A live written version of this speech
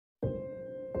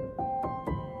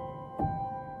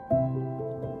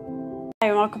Hi,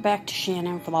 and welcome back to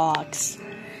Shannon Vlogs.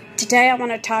 Today I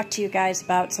want to talk to you guys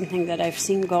about something that I've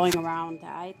seen going around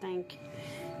that I think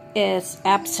is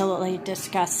absolutely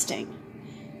disgusting.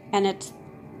 And it's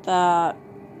the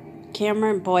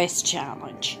Cameron Boyce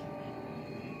challenge,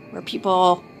 where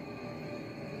people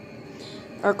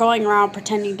are going around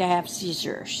pretending to have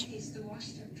seizures.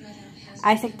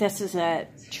 I think this is a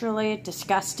truly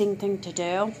disgusting thing to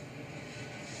do.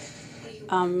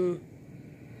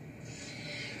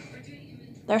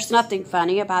 There's nothing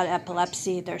funny about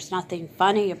epilepsy. There's nothing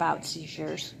funny about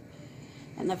seizures.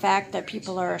 And the fact that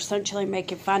people are essentially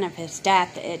making fun of his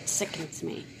death, it sickens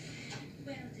me.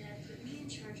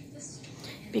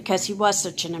 Because he was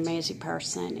such an amazing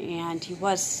person, and he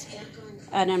was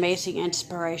an amazing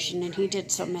inspiration, and he did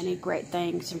so many great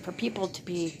things. And for people to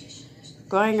be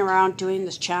going around doing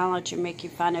this challenge and making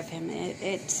fun of him,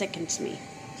 it sickens me.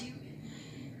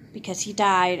 Because he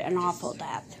died an awful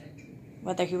death.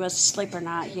 Whether he was asleep or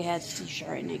not, he had a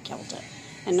seizure and it killed it.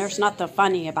 And there's nothing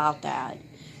funny about that.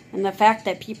 And the fact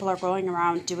that people are going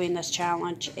around doing this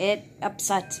challenge, it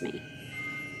upsets me.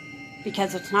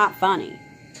 Because it's not funny.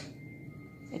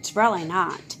 It's really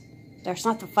not. There's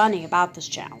nothing funny about this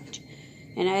challenge.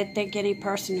 And I think any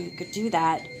person who could do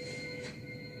that,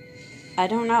 I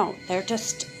don't know, they're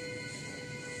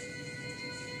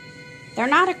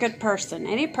not a good person.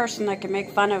 Any person that can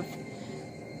make fun of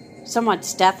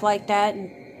someone's death like that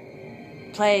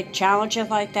and play challenges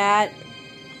like that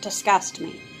disgust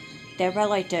me. They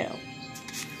really do.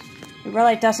 It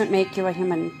really doesn't make you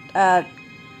a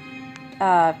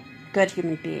good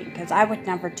human being, because I would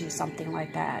never do something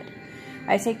like that.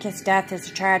 I think his death is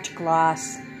a tragic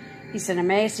loss. He's an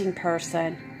amazing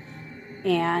person,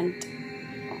 and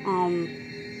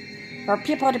for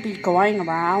people to be going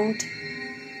around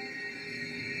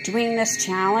doing this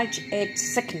challenge, it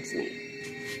sickens me.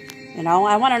 You know,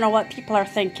 I want to know what people are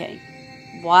thinking.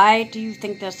 Why do you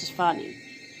think this is funny?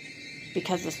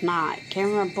 Because it's not.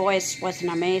 Cameron Boyce was an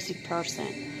amazing person,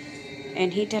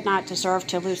 and he did not deserve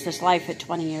to lose his life at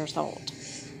 20 years old.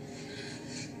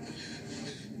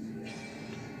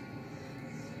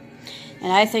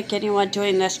 And I think anyone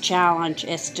doing this challenge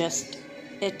is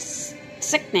it's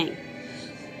sickening.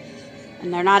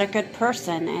 And they're not a good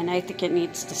person, and I think it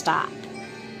needs to stop.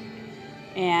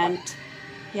 And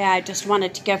yeah, I just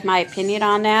wanted to give my opinion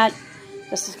on that.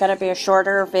 This is going to be a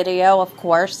shorter video, of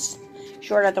course.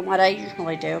 Shorter than what I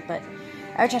usually do, but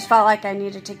I just felt like I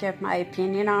needed to give my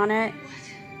opinion on it.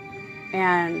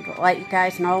 And let you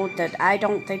guys know that I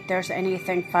don't think there's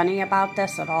anything funny about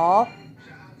this at all.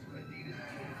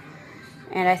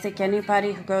 And I think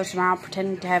anybody who goes around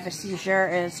pretending to have a seizure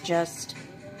is just...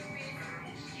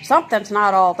 something's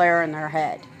not all there in their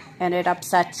head. And it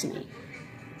upsets me.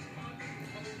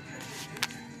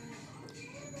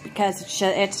 Because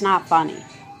it's not funny.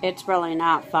 It's really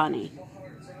not funny.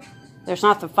 There's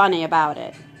nothing funny about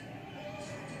it.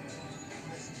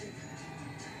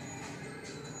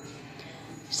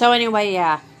 So anyway,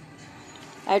 yeah.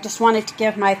 I just wanted to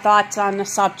give my thoughts on the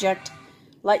subject.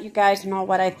 Let you guys know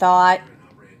what I thought.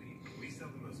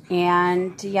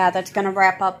 And yeah, that's going to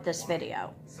wrap up this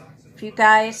video. If you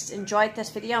guys enjoyed this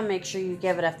video, make sure you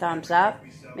give it a thumbs up.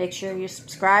 Make sure you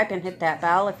subscribe and hit that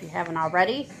bell if you haven't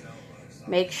already.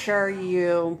 Make sure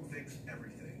you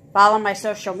follow my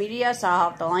social media, so I'll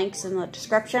have the links in the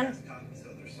description.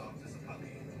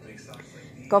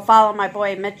 Go follow my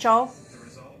boy Mitchell.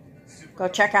 Go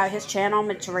check out his channel,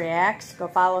 Mitchell Reacts. Go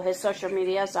follow his social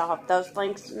media, so I'll have those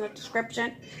links in the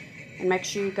description. And make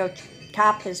sure you go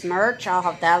cop his merch. I'll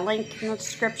have that link in the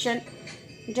description.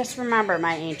 And just remember,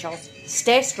 my angels,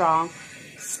 stay strong,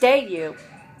 stay you,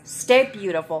 stay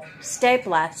beautiful, stay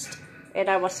blessed. And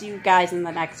I will see you guys in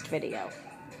the next video.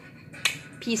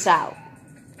 Peace out.